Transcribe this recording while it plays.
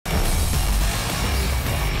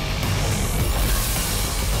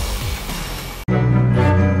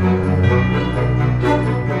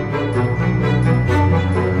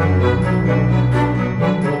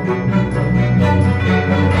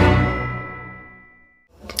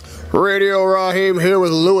Radio Raheem here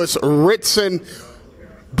with Lewis Ritson,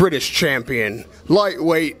 British champion,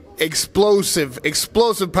 lightweight, explosive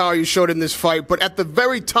power you showed in this fight. But at the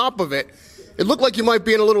very top of it, it looked like you might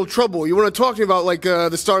be in a little trouble. You want to talk to me about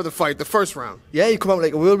the start of the fight, the first round? Yeah, he come out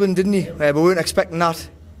like a whirlwind, didn't he? We weren't expecting that.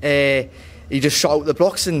 He just shot out the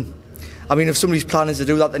blocks, and I mean, if somebody's planning to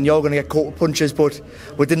do that, then you're going to get caught with punches. But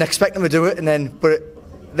we didn't expect him to do it, and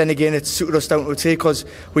then again, it suited us down to a T because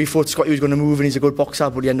we thought Scotty was going to move and he's a good boxer,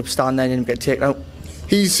 but he ended up standing there and get taken out.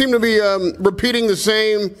 He seemed to be repeating the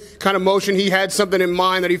same kind of motion. He had something in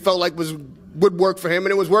mind that he felt like would work for him,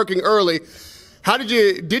 and it was working early. How did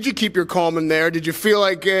you keep your calm in there? Did you feel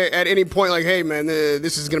like at any point like, hey man,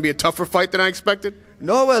 this is going to be a tougher fight than I expected?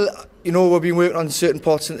 No, well, you know, we've been working on certain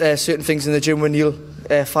things in the gym with Neil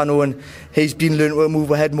Fano, and he's been learning to move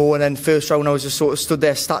ahead more. And then first round, I was just sort of stood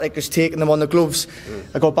there static, just taking them on the gloves.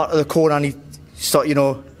 I got back to the corner and he started, you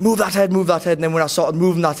know, move that head. And then when I started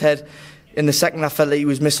moving that head in the second, I felt like he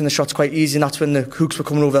was missing the shots quite easy, and that's when the hooks were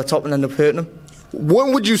coming over the top and ended up hurting him.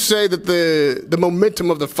 When would you say that the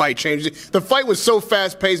momentum of the fight changed? The fight was so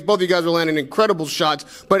fast-paced, both of you guys were landing incredible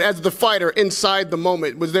shots, but as the fighter, inside the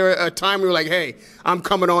moment, was there a time where you were like, hey, I'm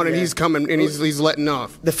coming on and he's coming and he's letting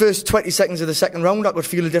off? The first 20 seconds of the second round, I could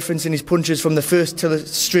feel the difference in his punches from the first to the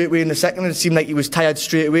straight away in the second, and it seemed like he was tired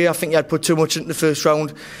straight away. I think he had put too much into the first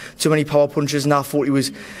round, too many power punches, and I thought he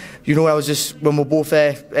was, you know, when we're both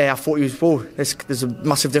there, I thought he was, whoa, there's a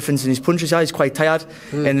massive difference in his punches. He's quite tired,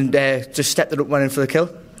 and just stepped it up, went in for the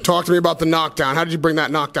kill. Talk to me about the knockdown. How did you bring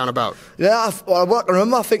that knockdown about? Yeah, I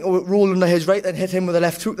remember, I think I rolled under his right, then hit him with a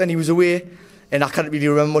left hook, then he was away, and I can't really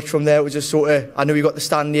remember much from there. It was just sort of, I knew he got the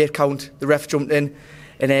stand, the 8 count, the ref jumped in,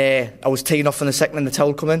 and I was teeing off in the second and the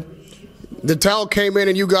towel come in. The towel came in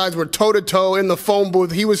and you guys were toe-to-toe in the phone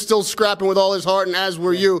booth. He was still scrapping with all his heart, and as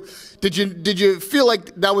were you. Did you feel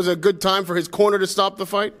like that was a good time for his corner to stop the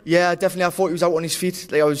fight? Yeah, definitely. I thought he was out on his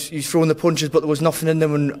feet. Like he was throwing the punches, but there was nothing in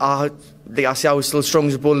them. And I was still strong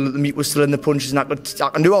as a bull. The meat was still in the punches, and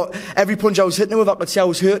I knew every punch I was hitting him with, I could see I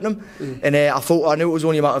was hurting him. And I knew it was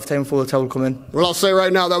only a matter of time before the towel come in. Well, I'll say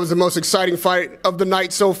right now that was the most exciting fight of the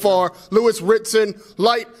night so far. Lewis Ritson,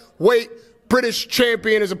 lightweight British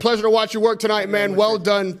champion. It's a pleasure to watch you work tonight, man. Well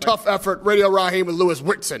done. Tough effort. Radio Raheem with Lewis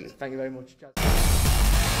Ritson. Thank you very much.